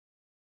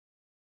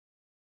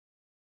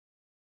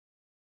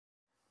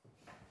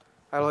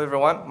Hello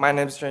everyone, my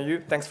name is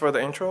Zhengyu. Thanks for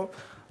the intro.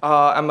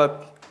 I'm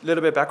a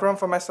little bit background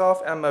for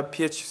myself. I'm a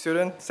PhD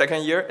student,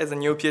 second year as a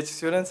new PhD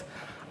student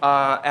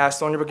at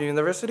Stony Brook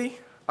University.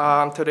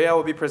 Today I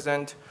will be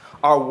present.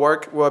 Our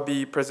work will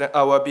be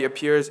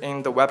appears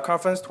in the Web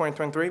Conference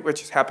 2023,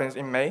 which happens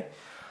in May.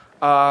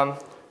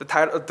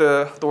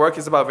 The work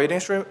is about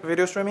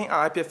video streaming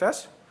on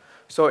IPFS.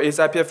 So is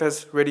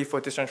IPFS ready for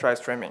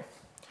decentralized streaming?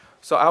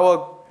 So I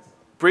will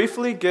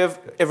briefly give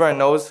everyone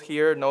knows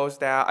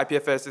that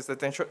IPFS is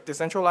a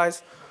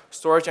decentralized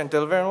storage and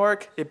delivery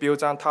network. It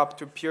builds on top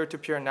to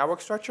peer-to-peer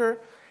network structure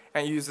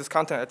and uses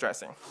content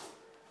addressing.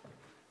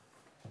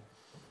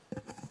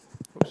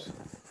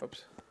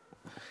 Oops.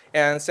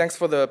 And thanks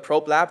for the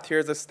probe lab.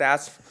 Here's the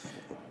stats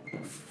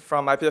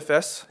from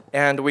IPFS.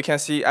 And we can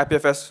see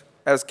IPFS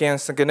has gained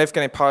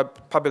significant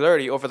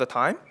popularity over the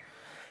time.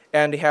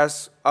 And it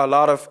has a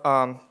lot of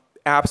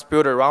apps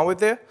built around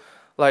with it,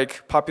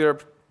 like popular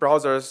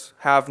browsers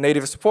have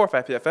native support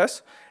for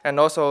IPFS, and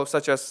also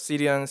such as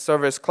CDN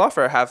service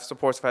Cloudflare have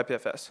supports for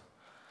IPFS.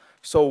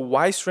 So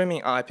why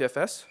streaming on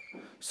IPFS?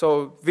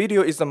 So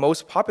video is the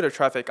most popular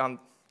traffic on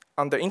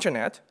the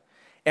internet,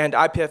 and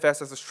IPFS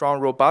has a strong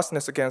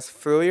robustness against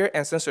failure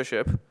and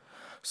censorship.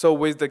 So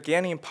with the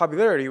gaining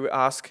popularity, we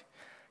ask,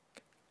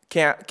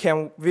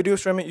 can video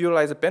streaming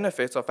utilize the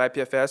benefits of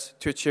IPFS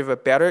to achieve a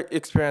better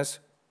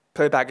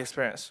playback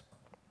experience?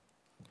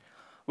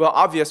 Well,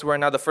 obviously, we're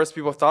not the first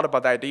people who thought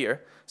about the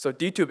idea. So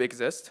DTube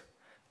exists.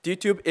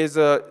 DTube is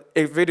a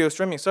video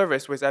streaming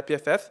service with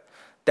IPFS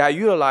that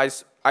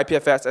utilizes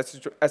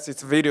IPFS as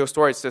its video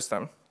storage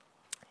system.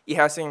 It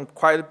has seen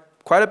quite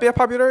a bit of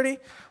popularity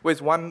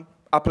with 1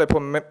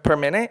 upload per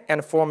minute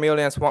and 4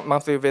 million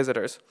monthly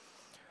visitors.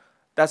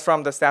 That's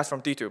from the stats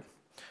from DTube.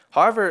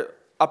 However,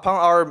 upon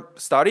our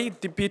study,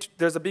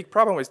 there's a big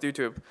problem with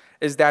DTube,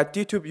 is that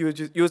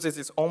DTube uses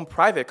its own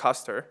private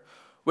cluster,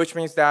 which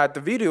means that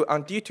the video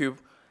on DTube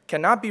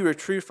cannot be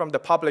retrieved from the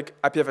public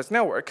IPFS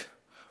network,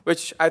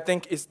 which I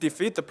think is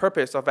defeat the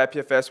purpose of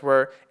IPFS,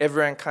 where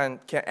everyone can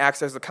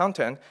access the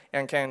content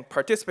and can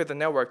participate in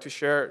the network to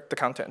share the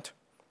content.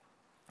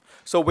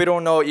 So we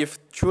don't know if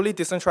truly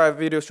decentralized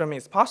video streaming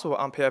is possible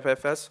on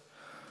IPFS.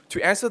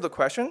 To answer the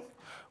question,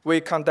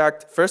 we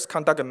first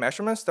conduct a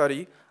measurement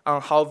study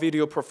on how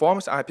video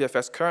performs on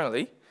IPFS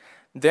currently.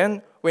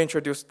 Then we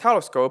introduce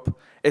Telescope,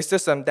 a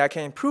system that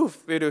can improve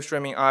video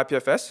streaming on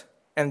IPFS,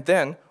 and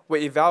then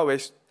we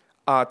evaluate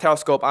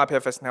Telescope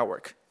IPFS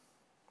network.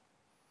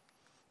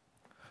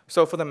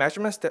 So for the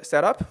measurement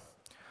setup,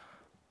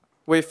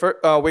 we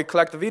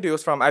collect the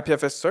videos from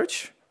IPFS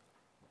search.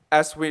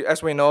 As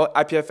we know,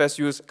 IPFS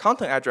use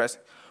content address,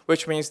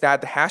 which means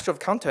that the hash of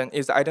content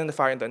is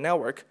identified in the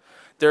network.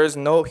 There is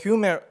no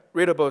human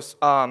readable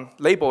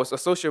labels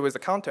associated with the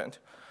content.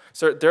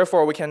 So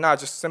therefore, we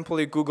cannot just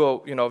simply Google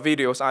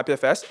videos on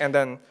IPFS and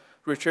then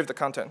retrieve the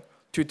content.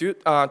 To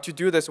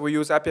do this, we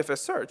use IPFS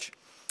search.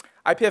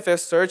 IPFS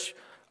search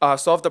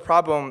solved the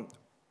problem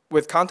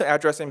with content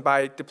addressing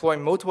by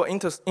deploying multiple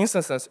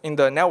instances in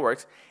the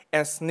networks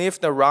and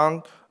sniffed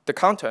around the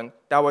content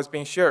that was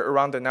being shared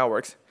around the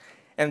networks.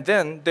 And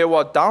then they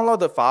will download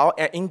the file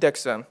and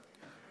index them.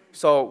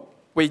 So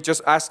we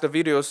just ask the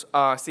videos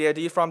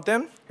CID from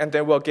them, and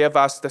they will give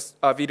us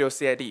the video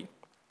CID.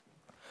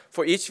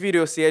 For each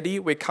video CID,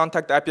 we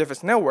contact the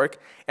IPFS network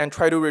and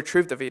try to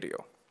retrieve the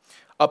video.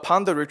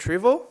 Upon the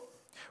retrieval,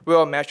 we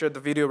will measure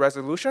the video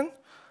resolution,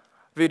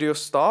 video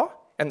stall,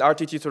 and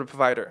RTT to the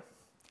provider.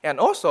 And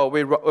also,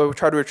 we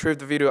try to retrieve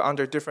the video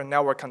under different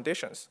network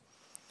conditions.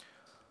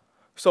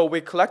 So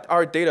we collect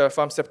our data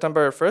from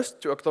September 1st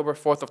to October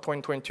 4th of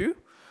 2022.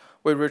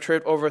 We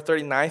retrieved over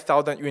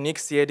 39,000 unique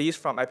CIDs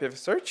from IPFS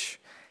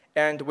search,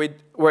 and we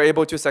were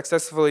able to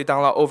successfully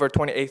download over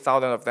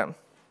 28,000 of them.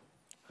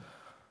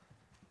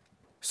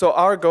 So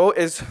our goal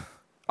is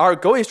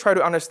try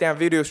to understand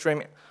video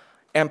streaming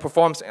and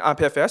performance in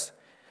IPFS.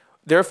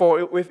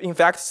 Therefore, we in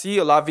fact see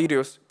a lot of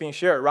videos being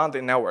shared around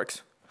the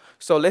networks.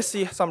 So let's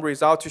see some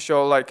results to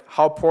show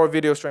how poor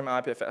video streaming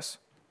on IPFS.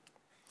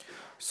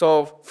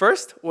 So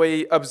first,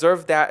 we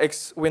observed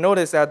that we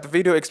noticed that the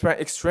video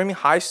experienced extremely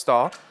high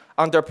stall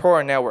under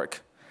poor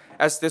network.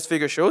 As this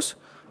figure shows,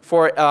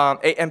 for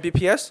 8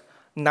 Mbps,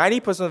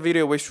 90% of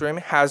video we stream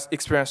has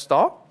experienced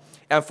stall,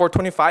 and for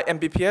 25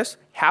 Mbps,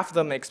 half of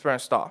them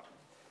experience stall.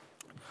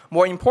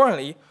 More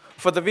importantly,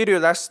 for the video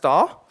that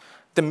stall,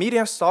 the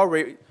median stall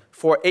rate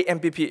for 8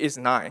 Mbps is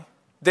 9.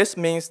 This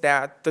means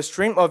that the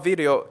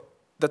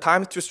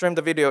time to stream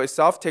the video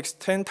itself takes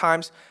 10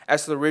 times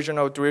as the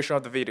original duration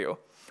of the video,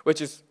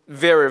 which is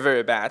very,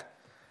 very bad.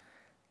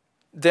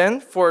 Then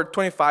for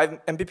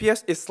 25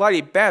 Mbps, it's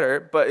slightly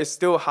better, but it's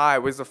still high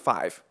with a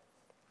 5.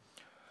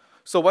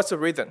 So what's the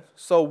reason?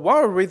 So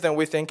one reason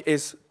we think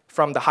is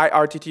from the high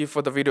RTT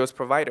for the videos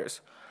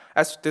providers.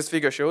 As this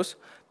figure shows,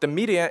 the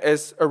median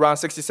is around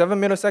 67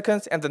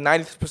 milliseconds, and the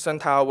 90th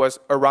percentile was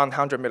around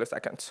 100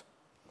 milliseconds.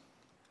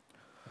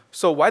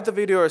 So why the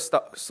video is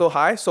so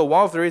high? So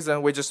one of the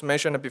reasons we just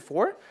mentioned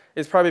before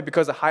is probably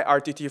because of high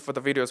RTT for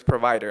the videos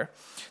provider.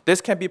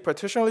 This can be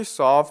partially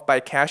solved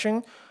by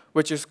caching,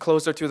 which is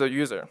closer to the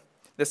user.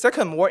 The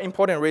second more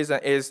important reason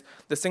is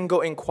the single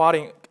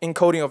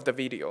encoding of the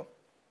video.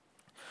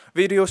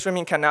 Video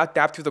streaming cannot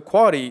adapt to the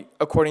quality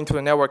according to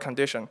the network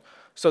condition.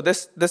 So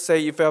let's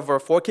say if you have a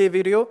 4K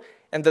video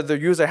and the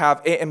user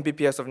have 8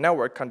 Mbps of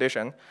network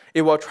condition,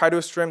 it will try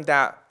to stream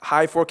that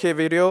high 4K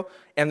video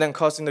and then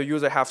causing the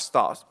user have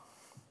stalls.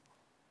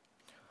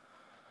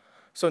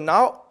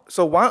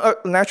 So one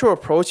natural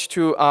approach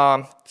to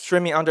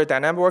streaming under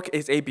dynamic work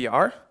is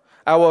ABR.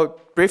 I will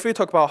briefly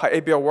talk about how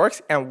ABR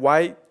works and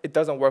why it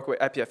doesn't work with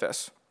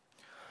IPFS.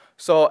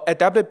 So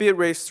adaptive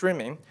bitrate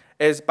streaming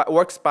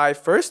works by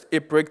first,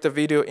 it breaks the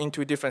video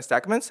into different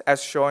segments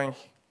as shown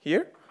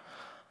here.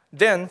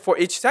 Then for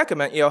each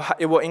segment,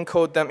 it will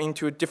encode them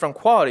into different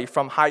quality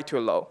from high to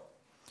low.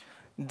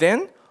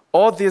 Then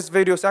all these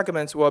video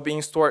segments will be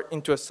stored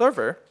into a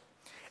server,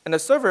 and the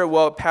server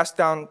will pass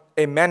down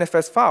a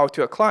manifest file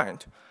to a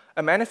client.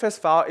 A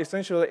manifest file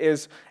essentially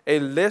is a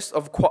list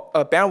of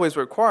bandwidth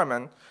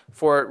requirement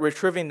for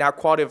retrieving that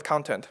quality of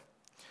content.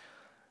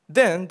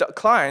 Then the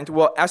client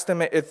will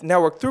estimate its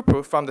network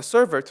throughput from the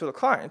server to the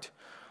client.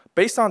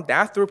 Based on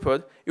that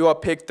throughput, it will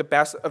pick the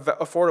best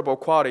affordable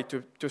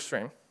quality to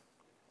stream.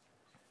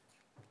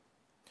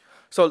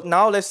 So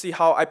now let's see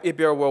how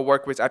ABR will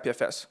work with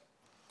IPFS.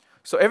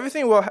 So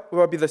everything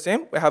will be the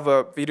same. We have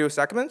a video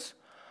segment,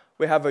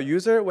 we have a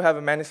user, we have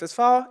a manifest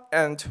file,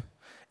 and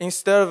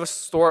instead of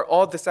store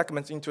all the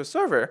segments into a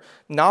server,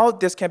 now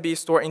this can be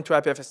stored into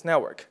IPFS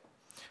network.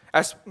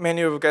 As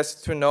many of you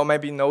guys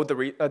maybe know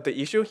the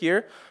issue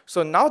here.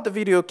 So now the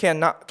video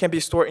can be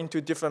stored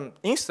into different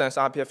instances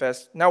on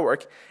IPFS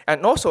network,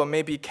 and also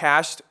maybe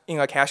cached in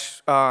a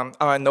cache on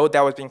a node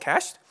that was being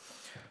cached.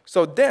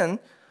 So then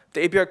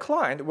the ABR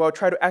client will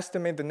try to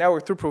estimate the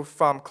network throughput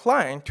from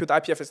client to the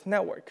IPFS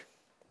network.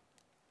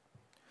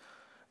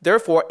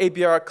 Therefore,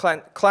 ABR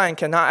client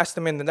cannot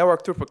estimate the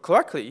network throughput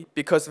correctly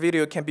because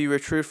video can be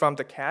retrieved from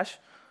the cache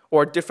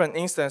or different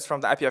instance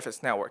from the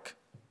IPFS network.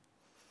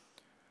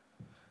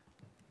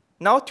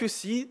 Now to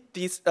see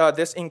this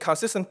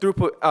inconsistent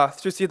throughput,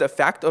 to see the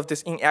effect of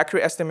this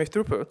inaccurate estimate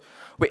throughput,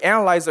 we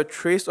analyze a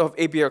trace of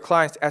ABR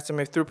client's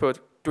estimate throughput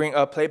during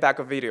a playback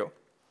of video.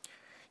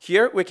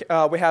 Here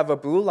we have a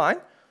blue line,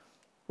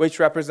 which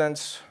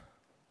represents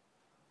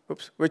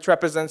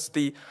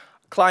the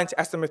client's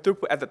estimate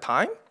throughput at the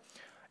time.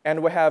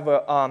 And we have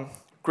a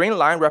green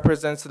line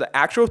represents the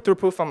actual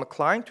throughput from the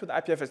client to the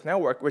IPFS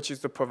network, which is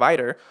the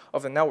provider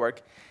of the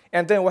network.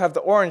 And then we have the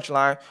orange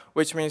line,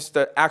 which means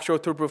the actual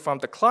throughput from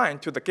the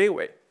client to the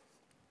gateway.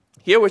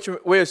 Here,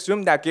 we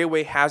assume that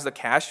gateway has the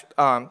cache,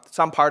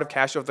 some part of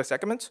cache of the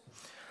segment.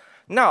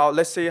 Now,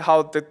 let's see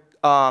how the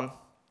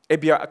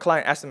ABR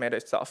client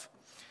estimated itself.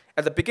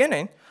 At the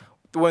beginning,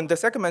 when the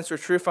segments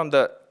retrieved from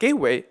the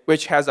gateway,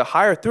 which has a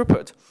higher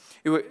throughput,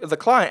 the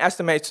client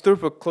estimates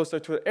throughput closer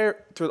to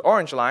the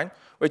orange line,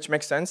 which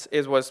makes sense.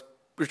 It was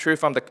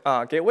retrieved from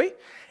the gateway.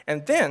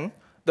 And then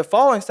the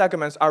following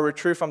segments are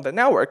retrieved from the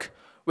network,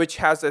 which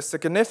has a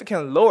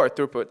significant lower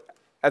throughput.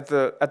 At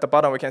the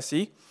bottom, we can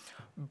see.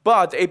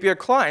 But the ABR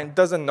client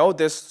doesn't know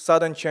this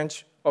sudden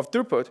change of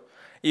throughput.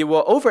 It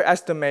will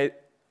overestimate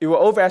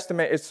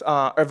its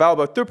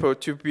available throughput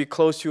to be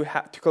close to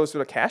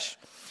the cache.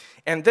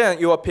 And then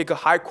it will pick a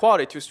high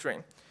quality to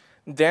stream.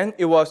 Then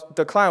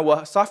the client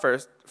will suffer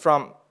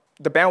from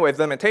the bandwidth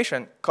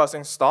limitation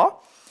causing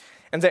stall.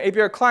 And the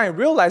ABR client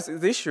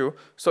realizes the issue,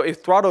 so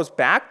it throttles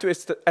back to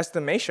its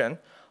estimation.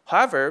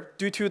 However,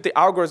 due to the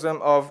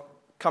algorithm of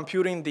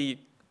computing the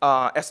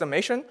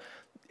estimation,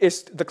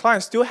 the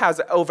client still has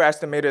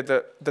overestimated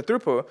the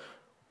throughput,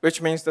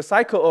 which means the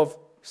cycle of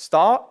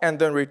stall and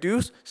then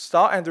reduce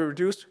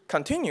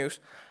continues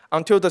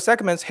until the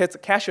segments hit the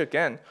cache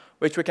again,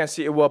 which we can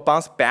see it will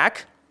bounce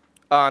back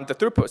the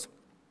throughput.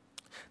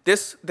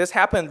 This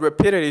happened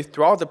repeatedly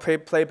throughout the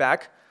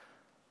playback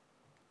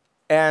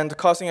and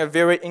causing a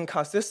very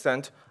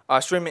inconsistent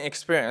streaming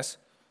experience.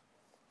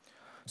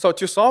 So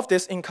to solve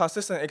this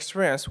inconsistent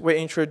experience, we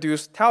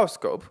introduced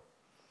Telescope.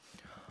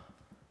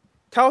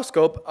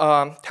 Telescope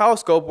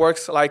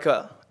works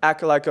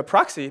act like a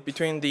proxy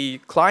between the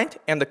client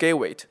and the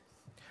gateway.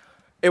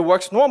 It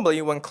works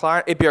normally when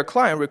ABR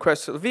client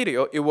requests a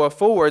video, it will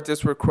forward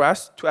this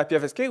request to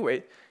IPFS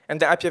gateway, and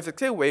the IPFS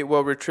gateway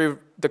will retrieve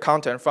the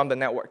content from the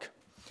network.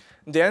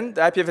 Then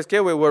the IPFS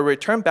gateway will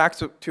return back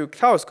to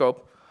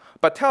Telescope,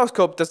 but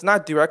Telescope does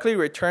not directly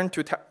return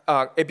to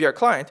ABR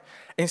client.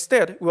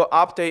 Instead, we'll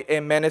update a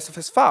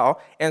manifest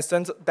file and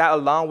send that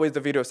along with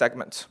the video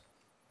segment.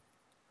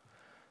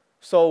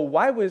 So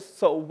why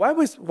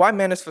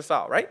manifest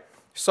file, right?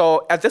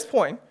 So at this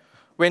point,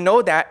 we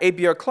know that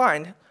ABR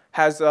client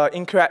has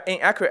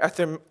inaccurate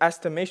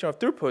estimation of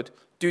throughput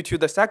due to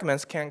the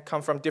segments can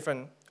come from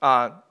different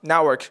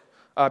network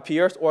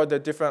peers or the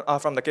different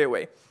from the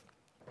gateway.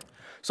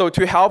 So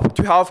to help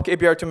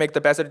ABR to make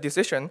the best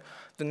decision,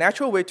 the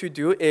natural way to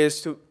do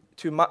is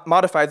to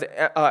modify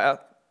the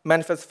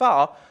manifest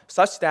file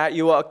such that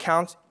you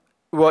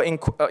will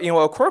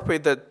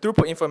incorporate the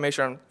throughput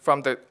information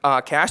from the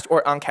cached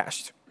or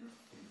uncached.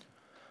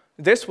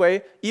 This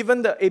way,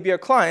 even the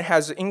ABR client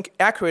has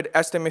inaccurate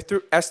estimate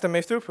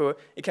throughput,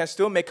 it can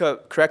still make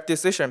a correct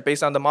decision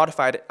based on the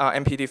modified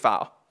MPD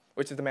file,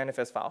 which is the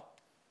manifest file.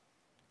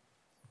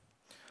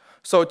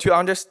 So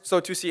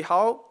to see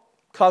how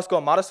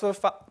CloudScope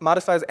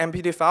modifies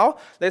MPD file,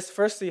 let's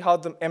first see how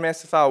the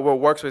MS file will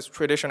work with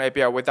traditional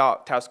ABR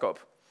without CloudScope.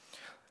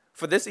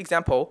 For this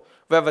example,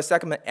 we have a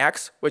segment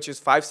X, which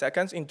is 5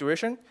 seconds in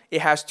duration.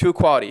 It has two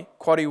quality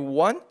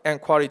 1 and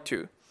quality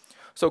 2.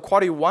 So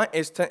quality 1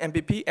 is 10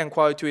 Mbp and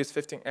quality 2 is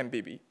 15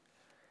 Mbp.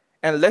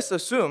 And let's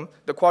assume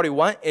the quality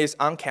 1 is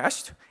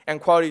uncached and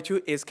quality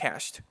 2 is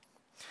cached.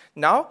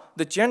 Now,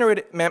 the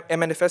generated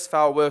manifest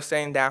file will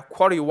say that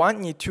quality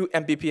 1 needs 2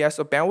 Mbps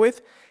of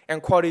bandwidth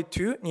and quality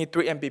 2 needs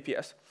 3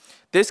 Mbps.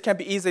 This can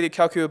be easily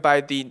calculated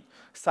by the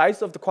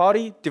size of the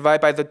quality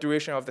divided by the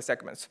duration of the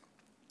segments.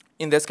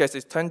 In this case,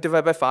 it's 10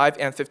 divided by 5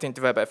 and 15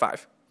 divided by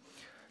 5.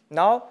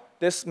 Now,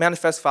 this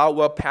manifest file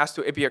will pass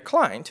to ABR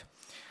client.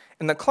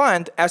 And the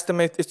client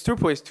estimates its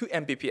throughput is 2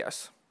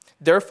 Mbps.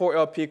 Therefore, it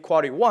will pick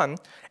quality 1,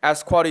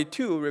 as quality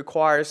 2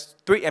 requires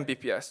 3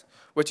 Mbps,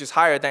 which is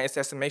higher than its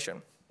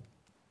estimation.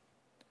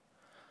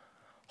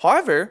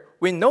 However,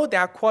 we know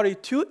that quality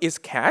 2 is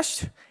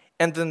cached,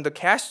 and then the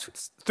cached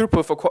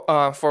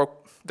throughput for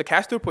the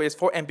cached throughut is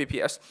 4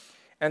 Mbps.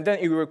 And then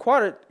it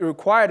required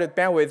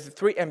bandwidth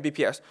 3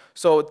 Mbps.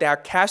 So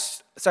that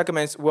cached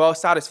segments will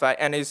satisfy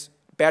and is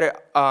better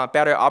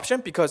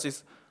option because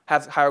it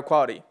has higher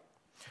quality.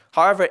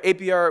 However,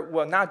 ABR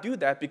will not do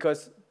that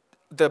because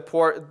the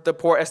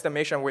poor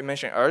estimation we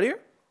mentioned earlier.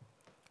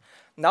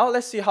 Now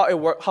let's see how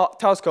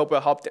CloudScope will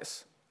help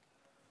this.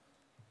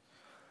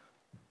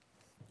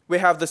 We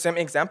have the same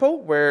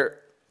example where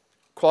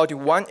quality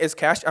 1 is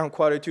cached and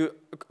quality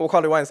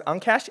 1 is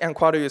uncached and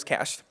quality 2 is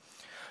cached.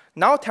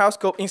 Now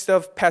CloudScope, instead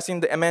of passing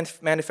the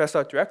manifest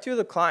file direct to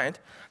the client,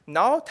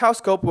 now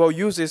CloudScope will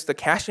use the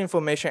cache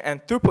information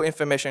and throughput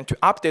information to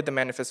update the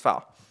manifest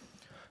file.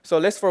 So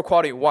let's for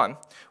quality 1.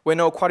 We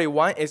know quality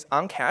 1 is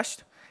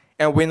uncached,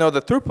 and we know the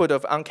throughput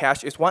of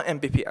uncached is 1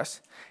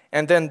 Mbps.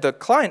 And then the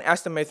client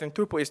estimating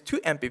throughput is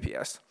 2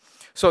 Mbps.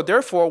 So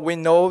therefore, we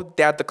know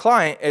that the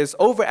client is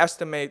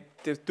overestimate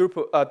the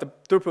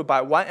throughput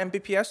by 1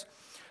 Mbps.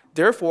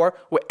 Therefore,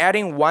 we're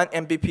adding 1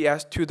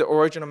 Mbps to the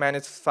original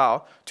manifest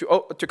file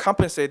to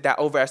compensate that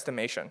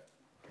overestimation.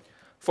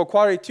 For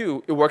quality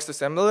 2, it works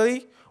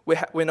similarly.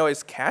 We know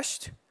it's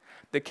cached.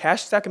 The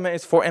cached segment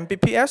is 4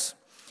 Mbps,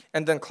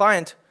 and then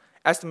client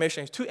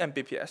estimation is 2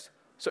 Mbps.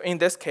 So in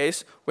this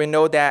case, we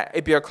know that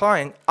ABR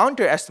client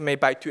underestimate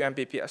by 2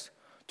 Mbps.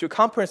 To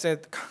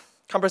compensate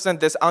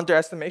this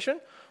underestimation,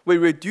 we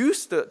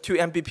reduce the 2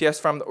 Mbps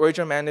from the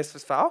original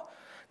manifest file.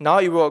 Now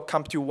it will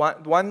come to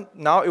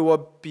now it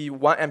will be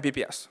 1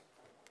 Mbps.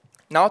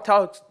 Now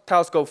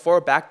CloudScope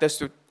forward back this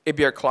to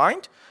ABR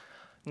client.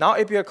 Now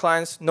ABR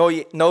client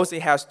knows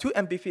it has 2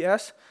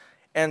 Mbps,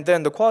 and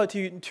then the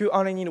quality 2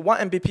 only need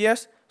 1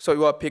 Mbps, so it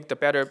will pick the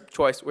better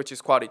choice, which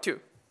is quality 2.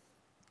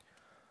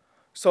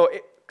 So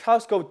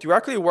CloudScope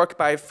directly work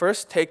by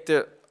first take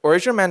the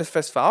original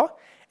manifest file,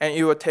 and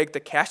it will take the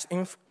cache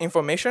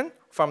information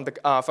from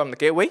the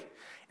gateway,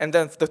 and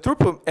then the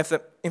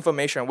throughput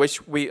information, which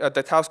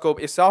the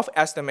CloudScope itself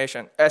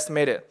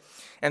estimated.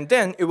 And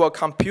then it will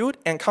compute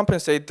and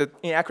compensate the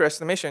inaccurate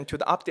estimation to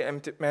the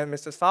updated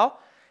manifest file,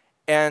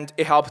 and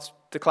it helps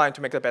the client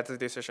to make a better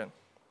decision.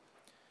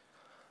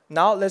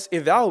 Now let's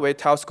evaluate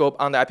CloudScope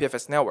on the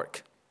IPFS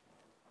network.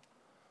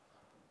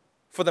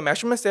 For the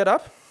measurement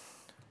setup,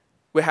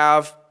 we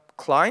have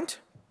client,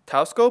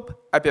 CloudScope,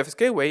 IPFS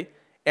gateway,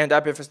 and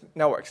IPFS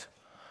networks.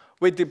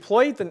 We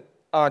deploy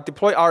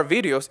our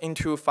videos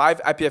into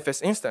 5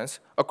 IPFS instances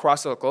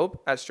across the globe,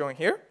 as shown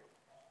here.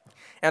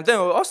 And then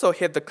we'll also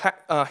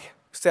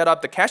set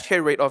up the cache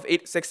hit rate of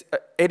 80%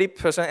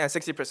 and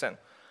 60%.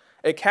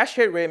 A cache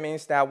hit rate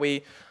means that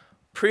we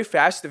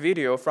pre-fetch the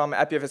video from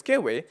IPFS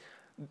gateway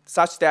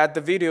such that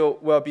the video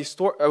will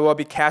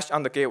be cached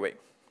on the gateway.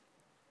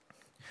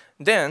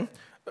 Then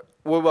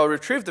we will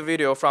retrieve the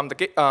video from the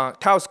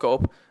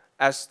CloudScope,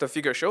 as the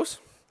figure shows.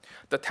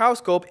 The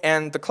CloudScope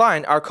and the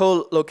client are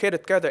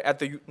co-located together at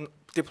the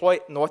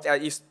deployed north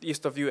and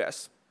east of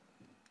US.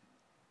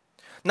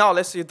 Now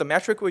let's see the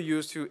metric we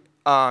use to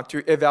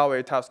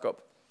evaluate CloudScope.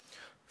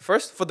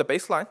 First, for the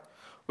baseline,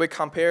 we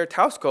compare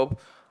CloudScope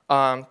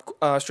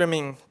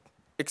streaming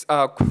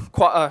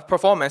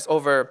performance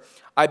over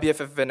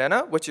IPFS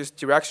Vanilla, which is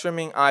direct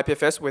streaming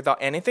IPFS without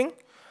anything.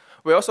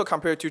 We also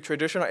compare to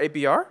traditional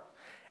ABR,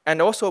 and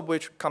also we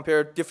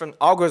compare different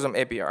algorithm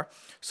ABR.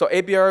 So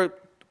ABR,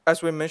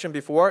 as we mentioned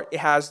before,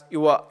 it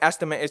will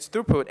estimate its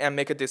throughput and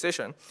make a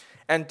decision.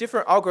 And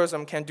different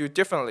algorithm can do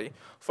differently.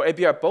 For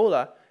ABR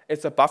BOLA,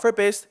 it's a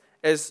buffer-based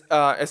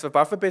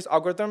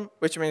algorithm,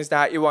 which means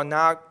that it will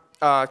not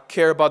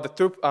care about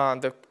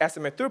the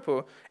estimate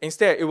throughput.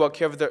 Instead, it will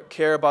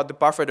care about the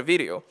buffer of the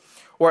video.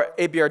 Or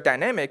ABR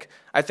dynamic,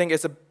 I think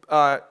it's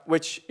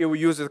which it will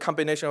use a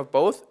combination of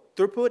both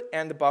throughput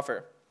and the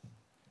buffer.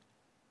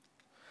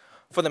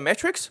 For the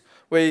metrics,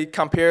 we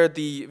compare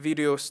the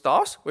video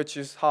stalls, which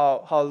is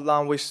how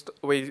long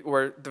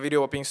the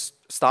video being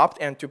stopped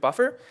and to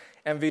buffer,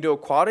 and video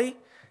quality,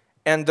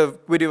 and the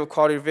video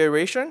quality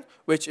variation,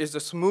 which is the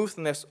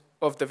smoothness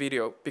of the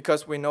video,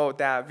 because we know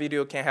that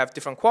video can have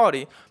different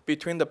quality.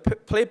 Between the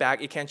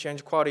playback, it can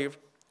change quality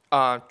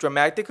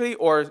dramatically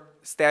or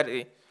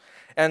steadily.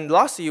 And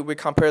lastly, we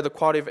compare the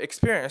quality of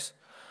experience,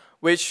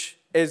 which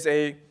is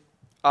a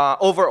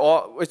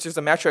overall, which is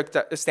a metric,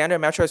 that a standard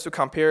metric to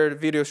compare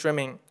video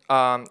streaming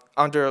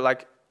under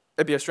like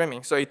ABR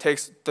streaming. So it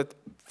takes the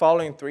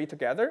following three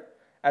together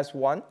as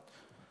one.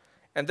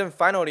 And then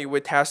finally, we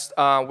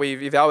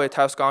evaluate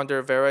task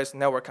under various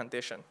network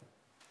conditions.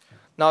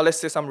 Now let's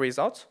see some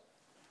results.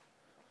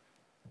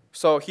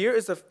 So here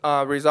is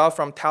the result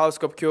from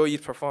Telescope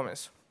QoE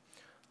performance.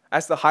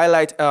 As the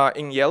highlight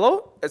in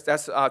yellow,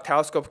 that's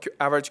Telescope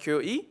average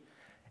QoE,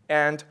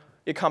 and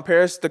it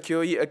compares the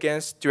QoE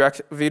against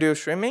direct video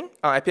streaming,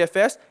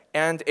 IPFS,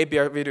 and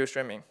ABR video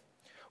streaming.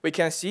 We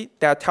can see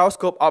that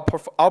Telescope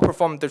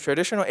outperformed the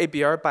traditional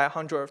ABR by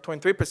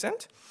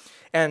 123%,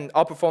 and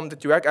outperformed the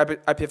direct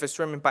IPFS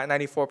streaming by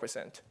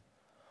 94%.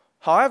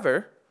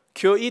 However,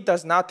 QoE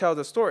does not tell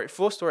the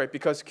full story,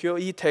 because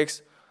QoE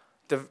takes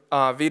the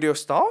video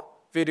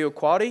stall, video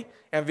quality,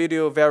 and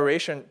video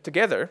variation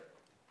together.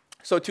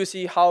 So to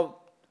see how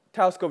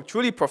Telescope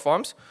truly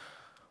performs,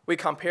 we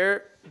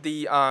compare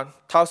the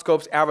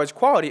Telescope's average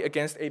quality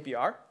against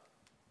ABR.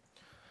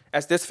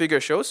 As this figure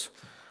shows,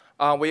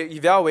 we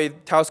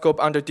evaluate Telescope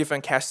under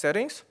different cache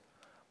settings.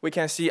 We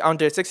can see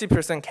under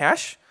 60%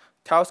 cache,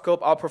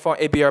 Telescope outperformed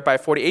ABR by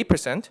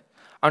 48%.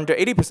 Under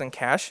 80%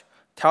 cache,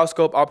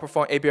 Telescope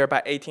outperformed ABR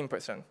by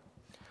 18%.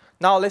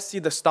 Now let's see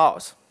the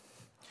stalls.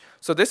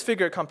 So this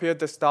figure compared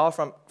the stall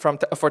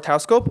for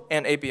Telescope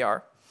and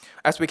ABR.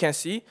 As we can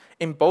see,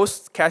 in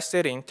both cache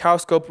settings,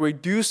 Telescope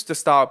reduced the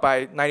stall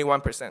by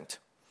 91%,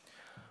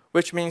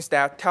 which means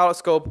that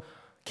Telescope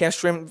can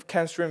stream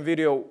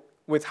video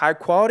with high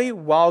quality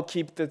while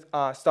keep the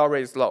stall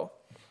rates low.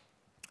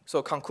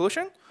 So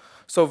conclusion,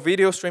 so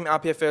video stream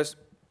IPFS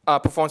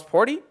performs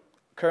poorly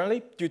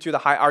currently due to the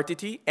high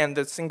RTT and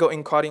the single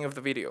encoding of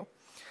the video.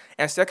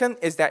 And second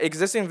is that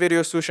existing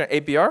video solution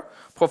ABR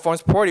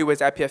performs poorly with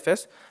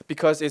IPFS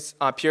because it's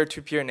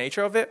peer-to-peer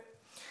nature of it.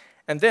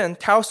 And then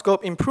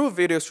Telescope improved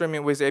video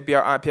streaming with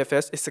ABR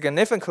IPFS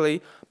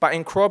significantly by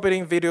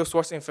incorporating video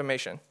source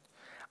information.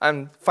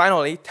 And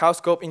finally,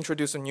 Telescope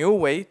introduced a new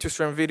way to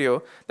stream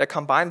video that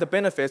combined the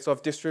benefits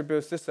of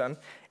distributed system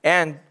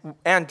and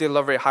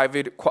deliver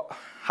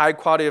high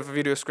quality of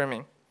video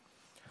streaming.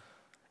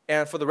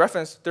 And for the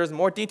reference, there's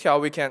more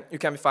detail you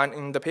can find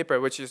in the paper,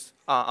 which is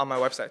on my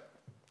website.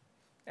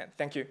 And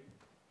thank you.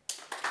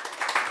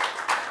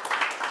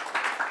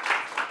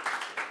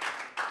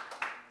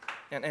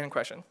 And any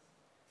question?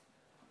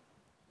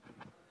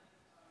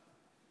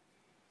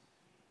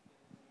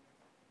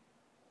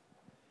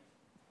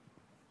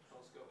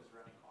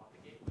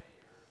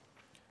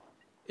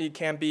 It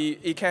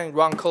can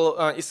run,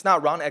 it's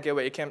not run at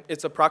gateway,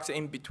 it's a proxy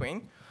in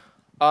between.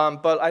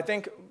 But I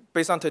think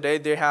based on today,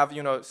 they have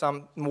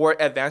some more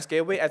advanced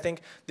gateway. I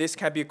think this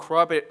can be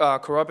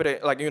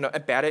corroborated, like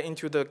embedded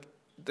into the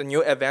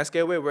new advanced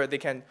gateway where they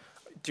can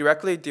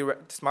smartly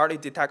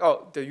detect,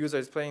 oh, the user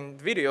is playing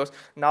videos.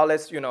 Now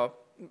let's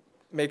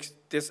make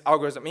this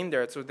algorithm in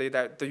there so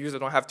that the user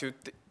don't have to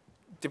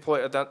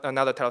deploy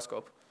another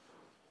telescope.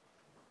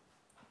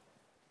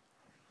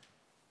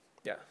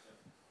 Yeah.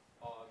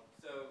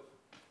 So,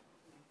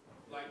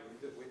 like,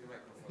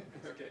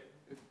 okay.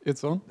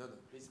 It's on? No,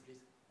 please.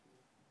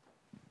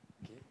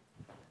 Okay.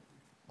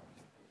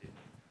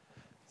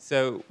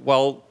 So,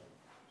 well,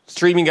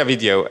 streaming a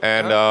video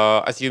and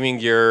assuming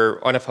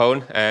you're on a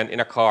phone and in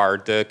a car,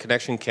 the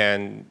connection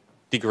can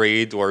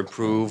degrade or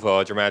improve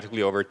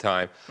dramatically over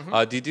time.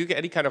 Mm-hmm. Do you do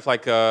any kind of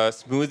like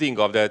smoothing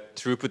of the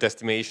throughput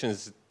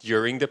estimations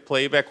during the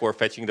playback or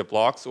fetching the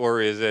blocks, or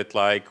is it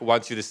like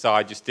once you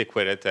decide, you stick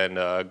with it and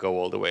go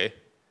all the way?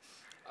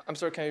 I'm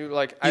sorry, can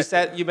you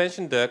You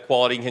mentioned the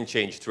quality can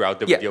change throughout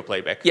the video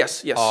playback.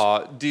 Yes, yes.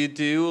 Do you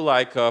do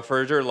like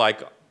further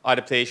like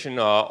adaptation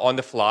on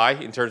the fly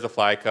in terms of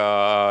like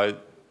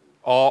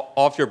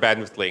off your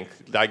bandwidth link?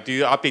 Like, do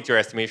you update your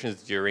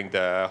estimations during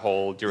the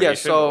whole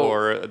duration,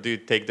 or do you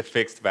take the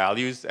fixed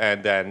values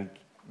and then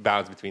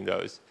bounce between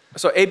those?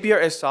 So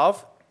ABR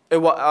itself, it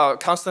will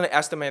constantly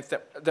estimate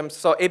them.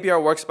 So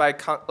ABR works by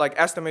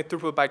estimate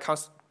throughput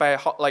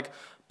by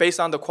based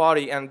on the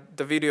quality and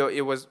the video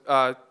it was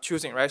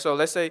choosing, right? So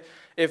let's say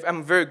if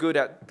I'm very good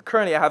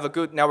currently I have a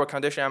good network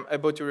condition, I'm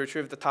able to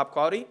retrieve the top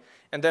quality,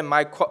 and then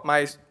my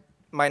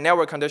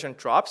network condition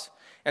drops,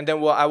 and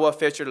then I will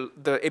feature,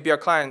 the ABR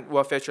client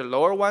will feature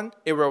lower one.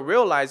 It will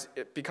realize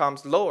it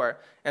becomes lower,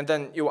 and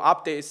then it will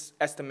update its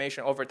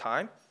estimation over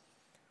time.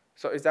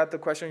 So is that the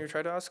question you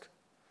try to ask?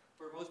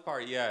 For the most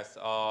part, yes.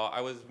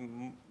 I was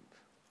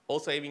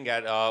also aiming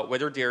at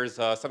whether there's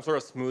some sort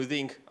of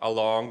smoothing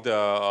along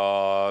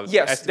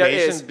the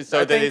estimation,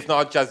 so that it's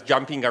not just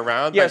jumping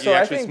around, but you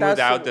actually smooth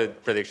out the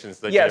predictions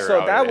that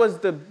so that was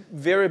the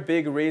very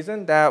big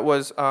reason that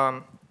was,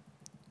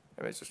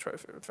 Let me just try to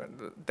find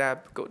the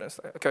dab golden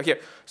slide. Okay, here.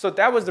 So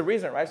that was the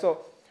reason, right? So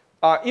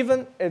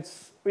even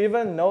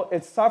though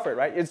it's suffered,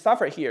 right? It's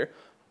suffered here,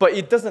 but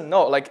it doesn't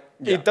know, like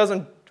it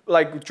doesn't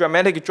like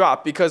dramatic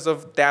drop because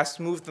of that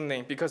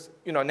smoothing, because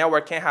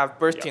network can't have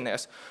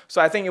burstiness.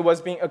 So I think it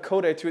was being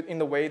encoded to in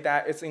the way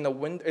that it's in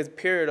it's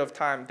period of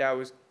time that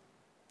was.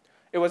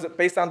 It was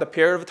based on the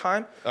period of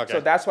time. Okay. So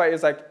that's why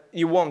it's like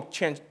you won't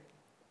change,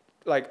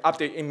 like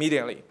update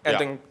immediately, and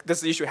then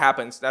this issue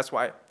happens. That's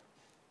why.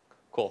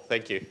 Cool.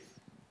 Thank you.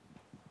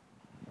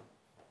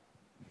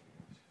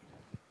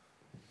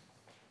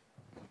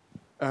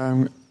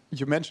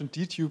 You mentioned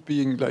DTube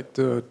being like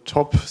the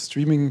top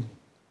streaming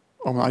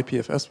on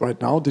IPFS right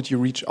now. Did you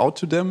reach out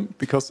to them?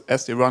 Because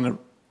as they run a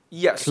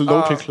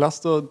local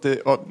cluster,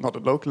 or not a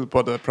local,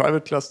 but a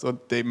private cluster,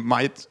 they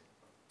might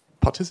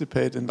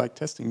participate in like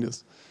testing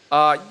this.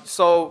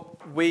 So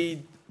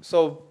why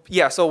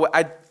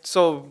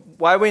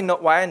we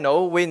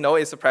know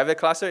it's a private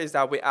cluster is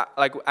that we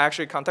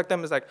actually contact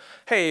them. It's like,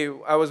 hey,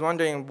 I was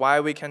wondering why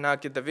we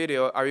cannot get the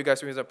video. Are you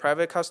guys using a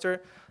private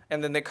cluster?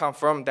 And then they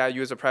confirm that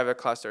use a private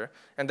cluster.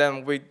 And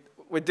then we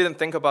didn't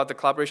think about the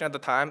collaboration at the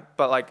time,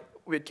 but like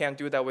we can't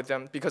do that with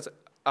them because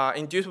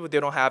in DTube they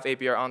don't have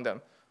ABR on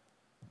them.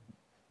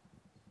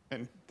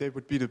 And they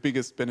would be the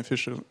biggest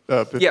beneficial.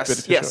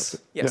 Yes.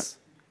 Yeah.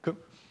 Cool.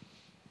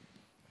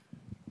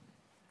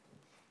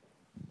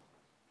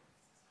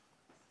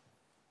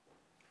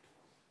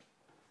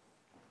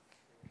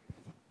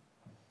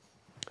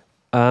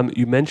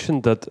 You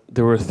mentioned that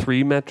there were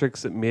 3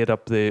 metrics that made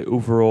up the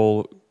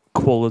overall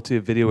quality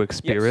of video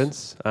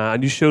experience,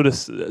 and you showed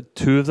us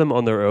 2 of them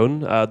on their own.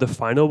 The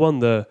final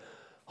one,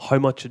 how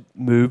much it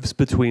moves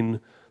between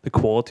the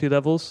quality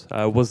levels,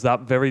 was that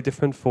very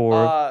different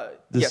for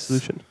this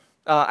solution?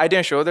 I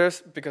didn't show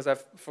this because I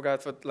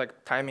forgot for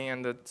like timing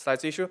and the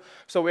slides issue.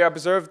 So we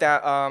observed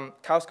that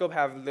Telescope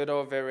have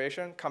little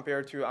variation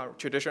compared to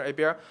traditional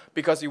ABR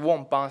because it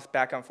won't bounce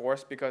back and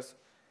forth because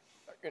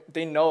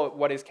they know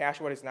what is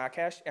cached, what is not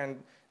cached,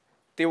 and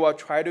they will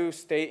try to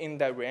stay in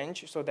that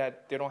range so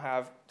that they don't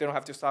have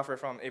to suffer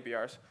from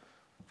ABRs.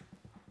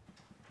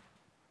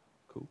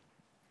 Cool.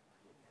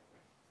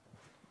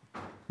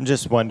 I'm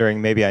just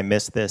wondering, maybe I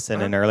missed this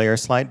in an earlier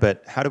slide,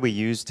 but how do we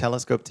use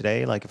Telescope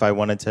today? Like if I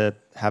wanted to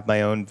have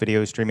my own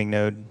video streaming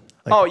node?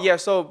 Like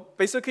so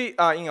basically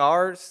in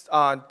our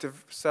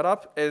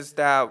setup is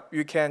that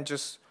you can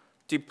just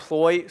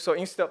deploy, so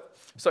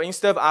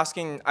instead of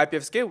asking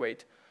IPFS gateway,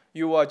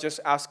 you will just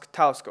ask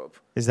Telescope.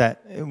 Is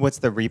that, what's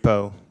the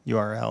repo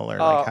URL or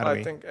like how do we?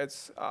 I think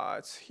it's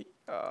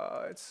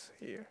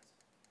here.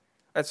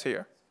 It's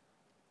here.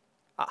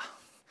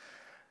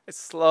 It's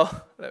slow.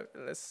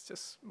 Let's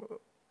just move.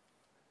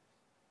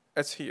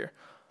 It's here.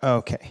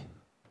 Okay,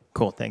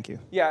 cool. Thank you.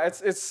 Yeah,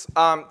 it's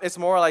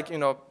more like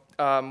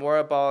more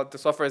about the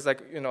software is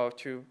like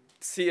to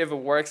see if it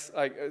works,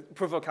 like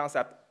proof of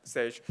concept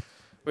stage.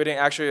 We didn't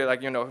actually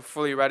like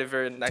fully write it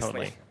very nicely.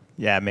 Totally.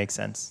 Yeah, it makes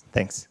sense.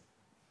 Thanks.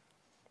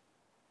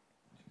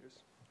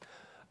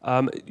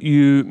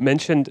 You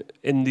mentioned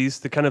in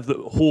these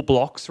the whole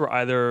blocks were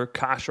either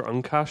cached or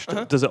uncached.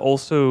 Does it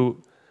also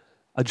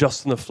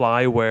adjust on the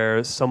fly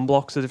where some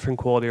blocks are different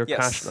quality or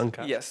cached and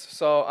uncached? Yes.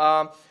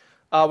 So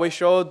we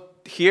showed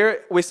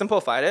here, we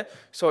simplified it.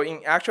 So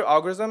in actual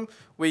algorithm,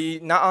 we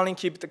not only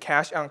keep the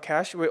cache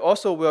uncached, we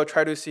also will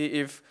try to see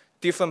if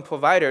different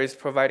providers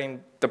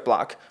providing the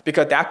block,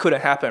 because that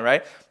couldn't happen,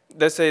 right?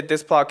 Let's say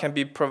this block can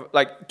be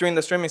like during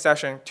the streaming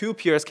session, 2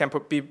 peers can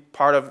be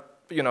part of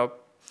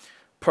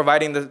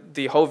providing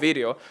the whole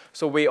video.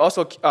 So we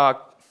also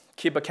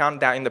keep account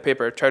of that in the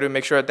paper, try to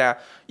make sure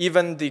that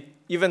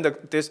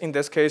in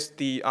this case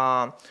the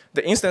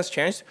instance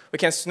changed, we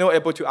can still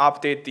able to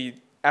update the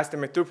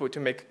estimate throughput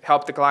to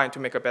help the client to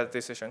make a better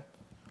decision.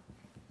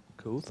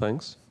 Cool,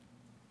 thanks.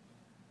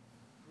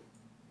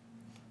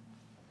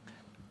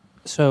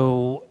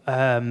 So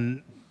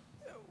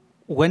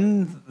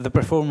when the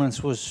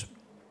performance was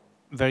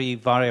very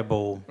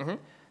variable,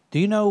 do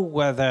you know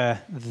whether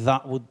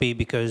that would be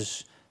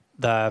because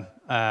there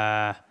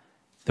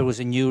was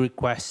a new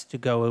request to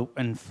go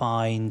and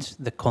find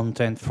the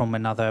content from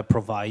another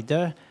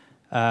provider?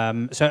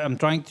 So I'm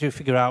trying to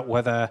figure out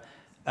whether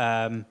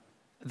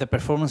the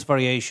performance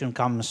variation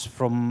comes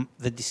from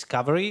the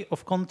discovery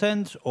of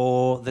content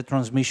or the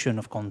transmission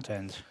of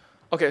content.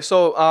 Okay,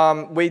 so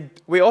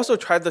we also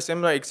tried the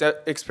similar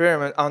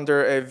experiment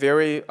under a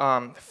very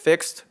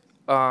fixed,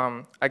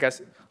 I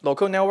guess,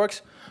 local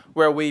networks,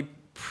 where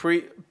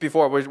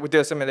before we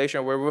did a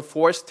simulation where we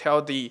forced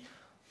tell the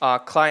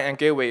client and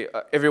gateway,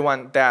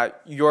 everyone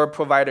that your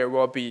provider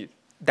will be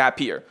that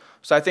peer.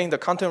 So I think the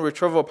content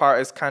retrieval part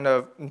is kind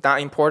of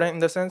not important in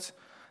the sense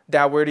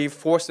that we already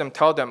force them,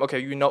 tell them, okay,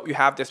 you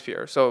have this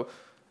peer. So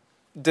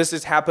this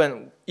has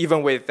happened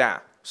even with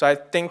that. So I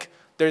think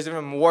there's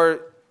even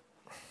more,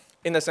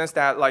 in the sense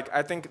that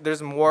I think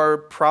there's more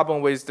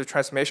problem with the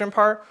transmission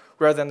part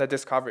rather than the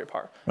discovery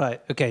part.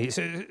 Right, okay,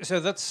 so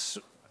that's,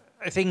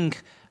 I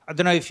think, I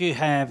don't know if you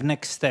have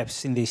next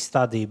steps in this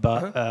study,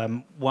 but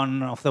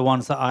one of the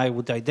ones that I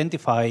would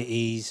identify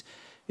is,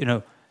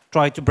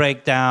 try to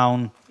break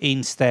down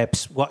in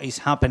steps what is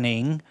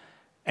happening,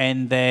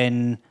 and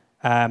then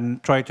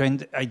try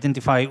to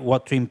identify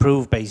what to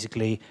improve,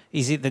 basically.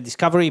 Is it the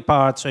discovery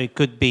part? So it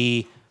could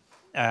be,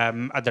 I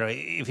don't know,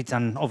 if it's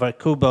an over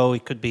Kubo,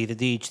 it could be the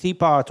DHT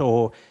part,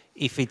 or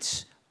if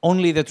it's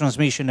only the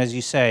transmission, as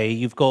you say,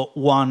 you've got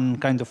one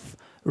kind of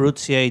root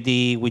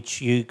CID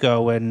which you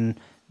go and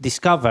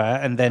discover,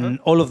 and then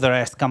all of the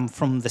rest come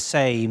from the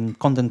same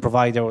content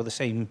provider or the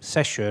same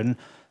session,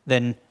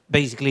 then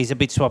basically it's a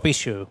bit swap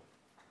issue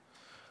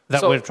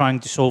that we're trying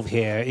to solve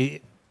here.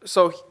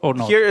 So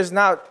here is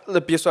not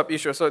the BSWAP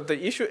issue. So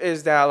the issue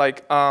is that,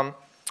 like,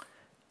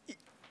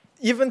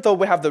 even though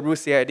we have the root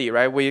CID,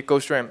 right, we go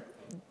stream,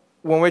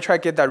 when we try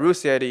to get that root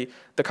CID,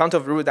 the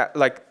content of root, that,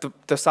 like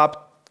the sub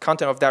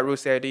content of that root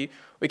CID,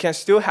 we can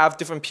still have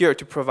different peer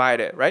to provide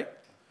it, right?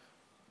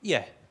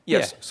 Yeah.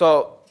 Yes. Yeah.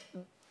 So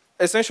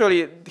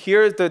essentially,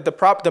 here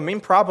the main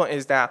problem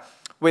is that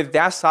with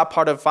that sub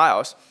part of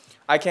files,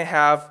 I can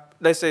have,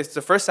 let's say it's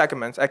the first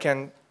segment, I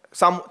can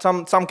some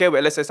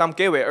gateway, let's say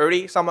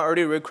someone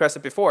already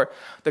requested before,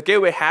 the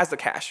gateway has the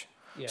cache,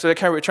 so they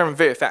can return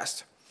very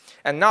fast.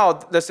 And now,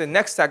 let's say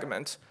next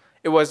segment,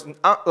 it was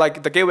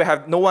like the gateway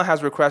no one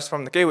has requests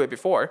from the gateway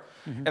before,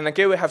 and the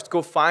gateway has to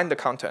go find the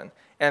content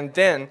and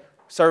then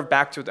serve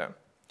back to them,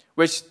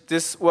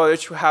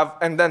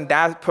 and then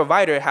that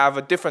provider have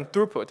a different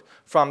throughput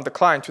from the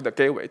client to the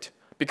gateway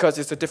because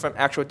it's a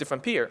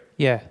different peer.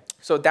 Yeah.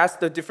 So that's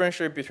the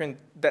differential between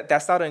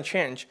that sudden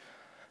change.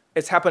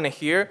 It's happening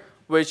here,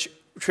 which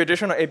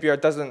traditional APR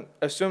doesn't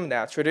assume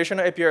that.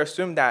 Traditional APR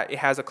assume that it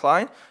has a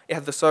client, it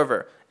has the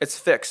server, it's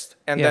fixed.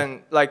 And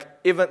then like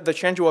even the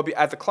change will be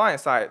at the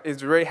client side,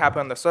 it's really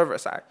happening on the server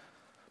side.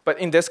 But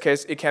in this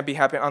case, it can be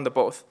happening on the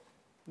both.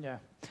 Yeah.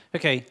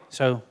 Okay,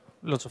 so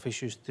lots of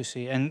issues to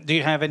see. And do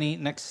you have any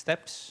next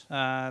steps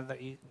that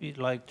you'd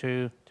like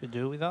to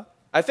do with that?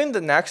 I think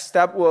the next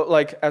step will,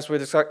 like, as we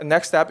discussed, the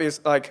next step is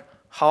like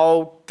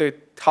how the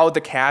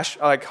cache,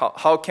 like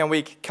how can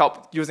we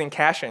help using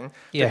caching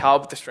to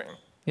help the stream.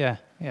 Yeah,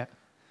 yeah.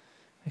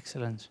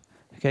 Excellent.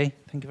 Okay,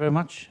 thank you very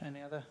much.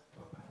 Any other?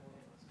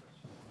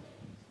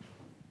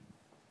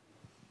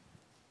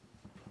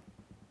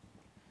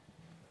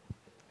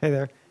 Hey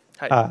there.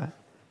 Hi.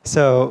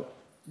 So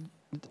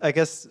I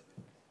guess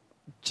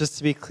just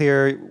to be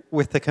clear,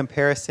 with the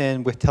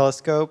comparison with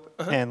Telescope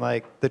and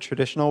like the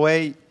traditional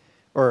way,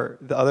 or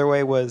the other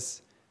way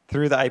was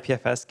through the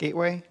IPFS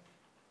gateway,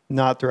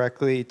 not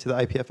directly to the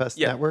IPFS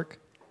network?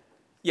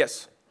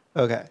 Yes.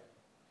 Okay.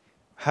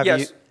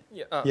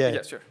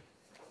 Yes, sure.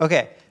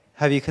 Okay.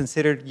 Have you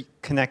considered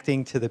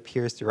connecting to the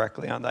peers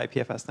directly on the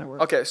IPFS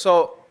network? Okay,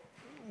 so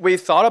we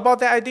thought about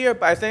that idea,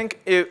 but I think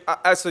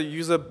as a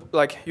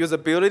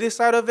usability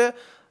side of it,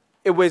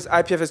 with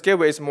IPFS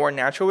gateway is more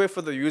natural way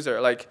for the user.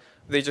 Like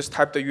they just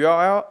type the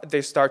URL,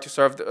 they start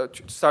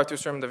to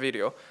stream the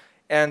video,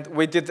 and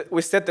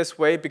we set this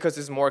way because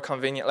it's more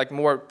convenient, like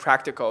more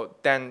practical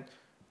than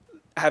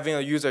having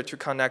a user to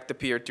connect the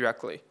peer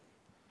directly.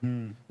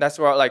 That's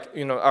where, like,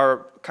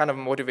 our kind of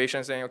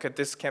motivation saying, okay,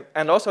 this can,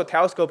 and also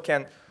Telescope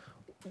can.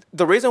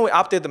 The reason we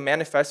update the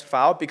manifest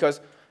file because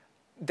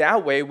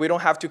that way we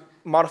don't have to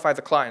modify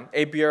the client.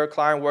 ABR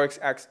client works,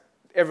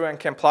 everyone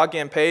can plug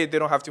in and pay. They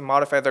don't have to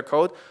modify their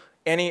code.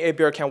 Any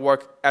ABR can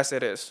work as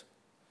it is.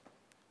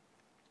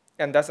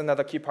 And that's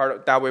another key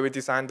part. That way we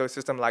designed the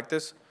system like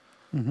this.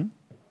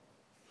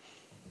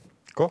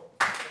 Cool.